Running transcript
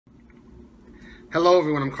Hello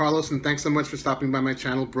everyone, I'm Carlos and thanks so much for stopping by my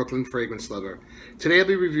channel, Brooklyn Fragrance Lover. Today I'll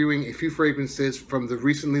be reviewing a few fragrances from the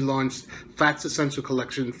recently launched Fath's Essential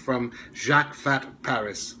Collection from Jacques Fath,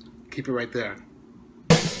 Paris. Keep it right there.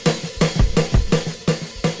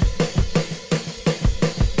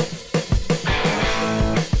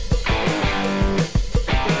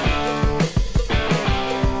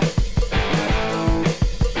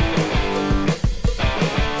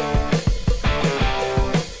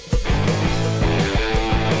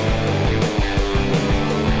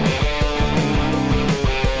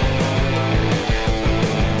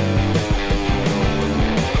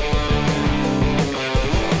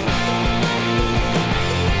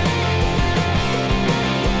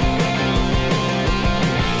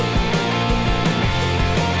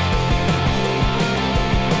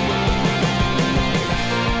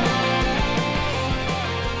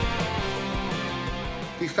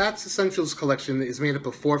 The Fath's Essentials collection is made up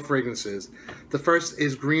of 4 fragrances. The first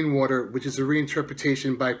is Green Water, which is a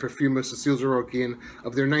reinterpretation by perfumer Cécile Zarokian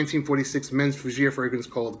of their 1946 men's Fougere fragrance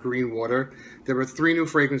called Green Water. There are 3 new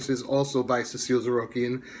fragrances also by Cécile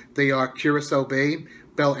Zarokian. They are Curacao Bay,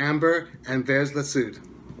 Belle Amber, and Vers la Soude.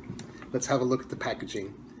 Let's have a look at the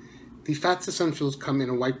packaging. The Fath's Essentials come in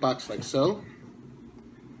a white box like so.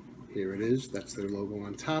 Here it is, that's their logo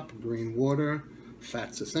on top, Green Water,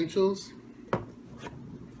 Fath's Essentials.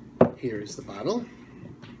 Here is the bottle,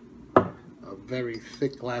 a very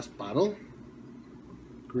thick glass bottle,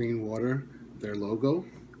 Green Water, their logo.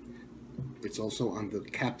 It's also on the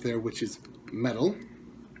cap there, which is metal.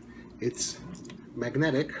 It's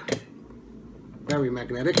magnetic, very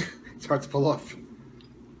magnetic. It's hard to pull off.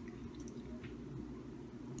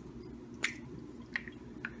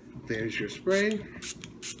 There's your spray,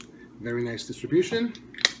 very nice distribution.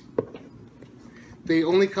 They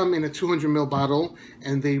only come in a 200 ml bottle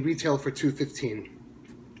and they retail for $2.15.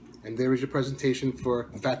 And there is your presentation for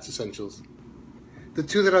Fath's Essentials. The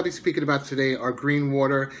 2 that I'll be speaking about today are Green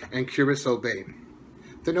Water and Curacao Bay.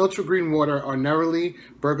 The notes for Green Water are neroli,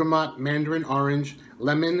 bergamot, mandarin orange,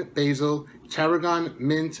 lemon, basil, tarragon,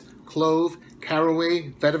 mint, clove,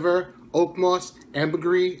 caraway, vetiver, oak moss,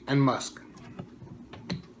 ambergris, and musk.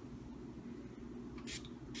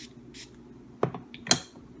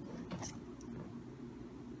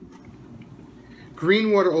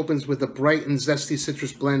 Green Water opens with a bright and zesty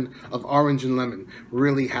citrus blend of orange and lemon.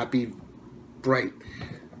 Really happy, bright.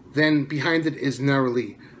 Then behind it is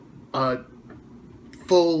neroli, a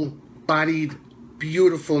full-bodied,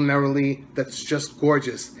 beautiful neroli that's just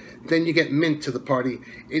gorgeous. Then you get mint to the party.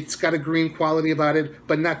 It's got a green quality about it,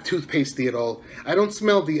 but not toothpastey at all. I don't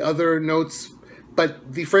smell the other notes,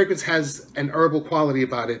 but the fragrance has an herbal quality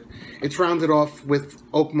about it. It's rounded off with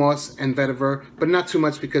oak moss and vetiver, but not too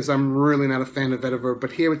much because I'm really not a fan of vetiver,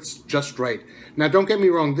 but here it's just right. Now don't get me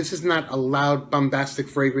wrong, this is not a loud, bombastic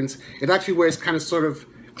fragrance. It actually wears kind of sort of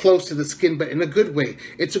close to the skin, but in a good way.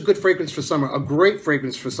 It's a good fragrance for summer, a great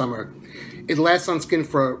fragrance for summer. It lasts on skin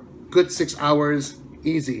for a good 6 hours,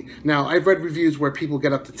 easy. Now I've read reviews where people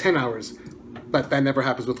get up to 10 hours, but that never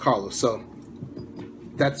happens with Carlos, so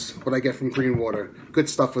that's what I get from Green Water. Good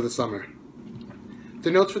stuff for the summer.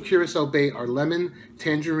 The notes for Curacao Bay are lemon,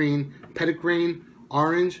 tangerine, petitgrain,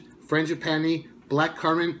 orange, frangipani,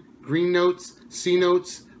 blackcurrant, green notes, sea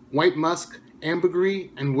notes, white musk, ambergris,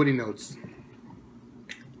 and woody notes.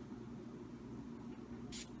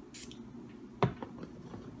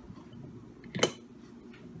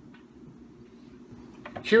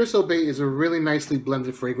 Curacao Bay is a really nicely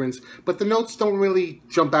blended fragrance, but the notes don't really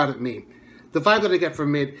jump out at me. The vibe that I get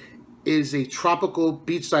from it is a tropical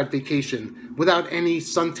beachside vacation without any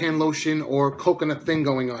suntan lotion or coconut thing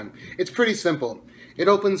going on. It's pretty simple. It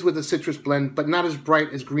opens with a citrus blend, but not as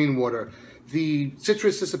bright as Green Water. The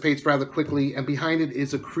citrus dissipates rather quickly, and behind it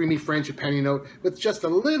is a creamy frangipani note with just a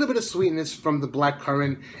little bit of sweetness from the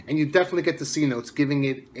blackcurrant, and you definitely get the sea notes, giving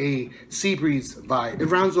it a sea breeze vibe. It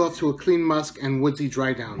rounds off to a clean musk and woodsy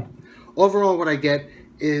dry down. Overall, what I get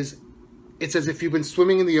is it's as if you've been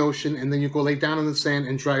swimming in the ocean and then you go lay down on the sand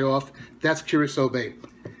and dry off. That's Curacao Bay.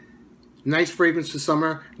 Nice fragrance for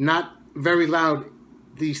summer, not very loud.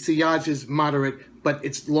 The sillage is moderate, but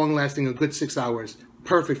it's long-lasting, a good 6 hours.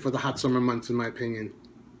 Perfect for the hot summer months, in my opinion.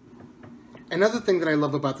 Another thing that I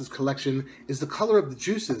love about this collection is the color of the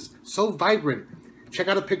juices, so vibrant. Check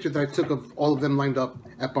out a picture that I took of all of them lined up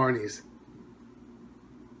at Barney's.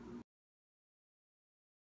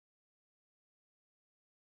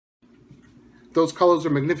 Those colors are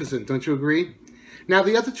magnificent, don't you agree? Now,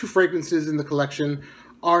 the other 2 fragrances in the collection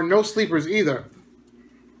are no sleepers either.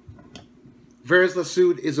 Vers la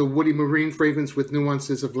Soude is a woody marine fragrance with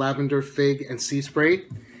nuances of lavender, fig, and sea spray.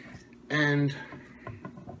 And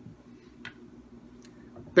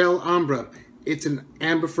Belle Ambre. It's an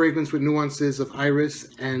amber fragrance with nuances of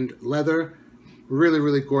iris and leather. Really,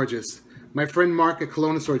 really gorgeous. My friend Mark at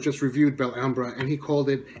Colonisaur just reviewed Belle Ambre, and he called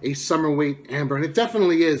it a summer weight amber, and it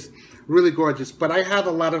definitely is really gorgeous. But I have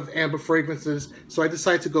a lot of amber fragrances, so I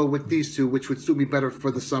decided to go with these two, which would suit me better for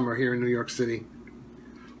the summer here in New York City.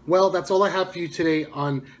 Well, that's all I have for you today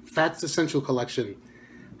on Fath's Essential Collection.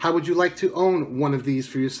 How would you like to own one of these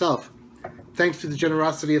for yourself? Thanks to the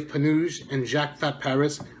generosity of Panouge and Jacques Fath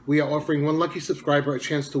Paris, we are offering one lucky subscriber a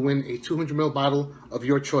chance to win a 200ml bottle of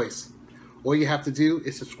your choice. All you have to do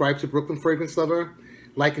is subscribe to Brooklyn Fragrance Lover,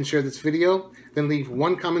 like and share this video, then leave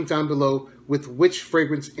one comment down below with which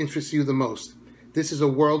fragrance interests you the most. This is a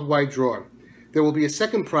worldwide draw. There will be a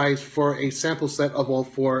second prize for a sample set of all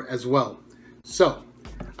 4 as well. So,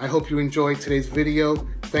 I hope you enjoyed today's video.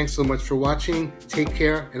 Thanks so much for watching. Take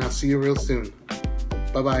care, and I'll see you real soon.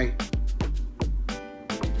 Bye-bye.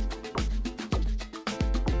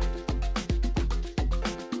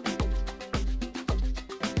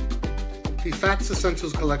 The Fath's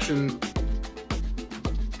Essentials collection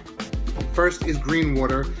first is Green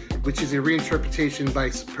Water, which is a reinterpretation by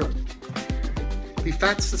The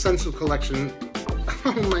Fath's Essentials collection,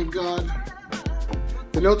 oh my god.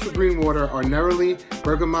 The notes for Green Water are neroli,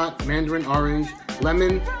 bergamot, mandarin orange,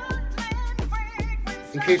 lemon.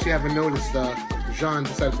 In case you haven't noticed, Jean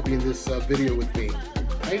decided to be in this video with me.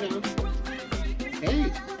 Hey, Jean.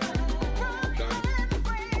 Hey. Jean.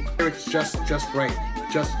 It's just right.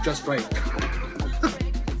 Just right.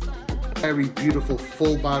 Very beautiful,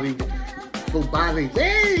 full-bodied,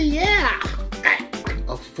 hey, yeah!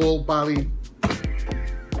 A full-bodied,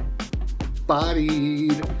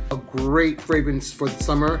 a great fragrance for the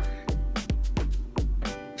summer.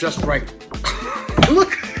 Just right.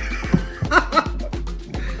 Look!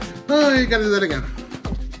 Oh, you gotta do that again.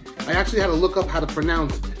 I actually had to look up how to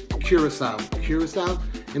pronounce Curacao. Curacao?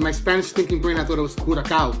 In my Spanish thinking brain, I thought it was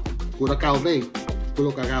Curacao. Curacao Bay.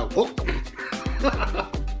 Curacao. Oh!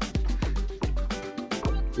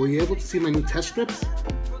 Were you able to see my new test strips?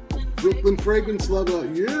 Brooklyn Fragrance Lover,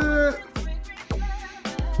 yeah!